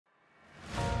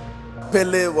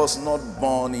Pele was not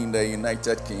born in the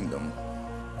United Kingdom.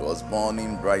 He was born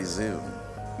in Brazil.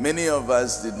 Many of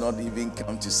us did not even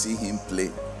come to see him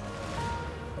play.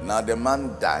 Now the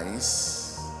man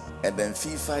dies, and then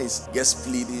FIFA is just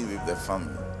pleading with the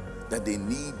family that they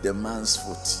need the man's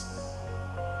foot.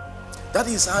 That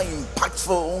is how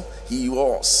impactful he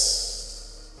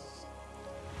was,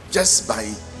 just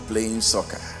by playing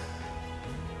soccer.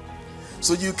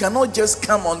 So you cannot just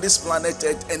come on this planet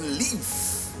Earth and live.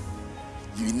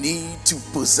 You need to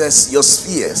possess your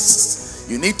spheres.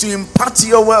 You need to impact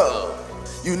your world.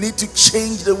 You need to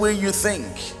change the way you think.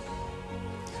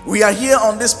 We are here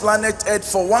on this planet Earth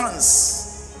for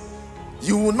once.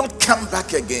 You will not come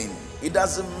back again. It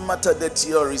doesn't matter the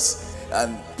theories,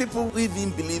 and people who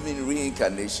even believe in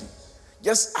reincarnation.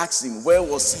 Just ask him, where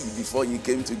was he before he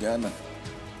came to Ghana?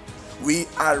 We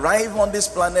arrive on this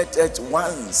planet Earth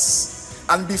once,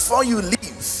 and before you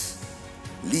leave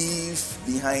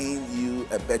behind you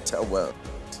a better world,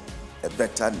 a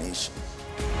better nation.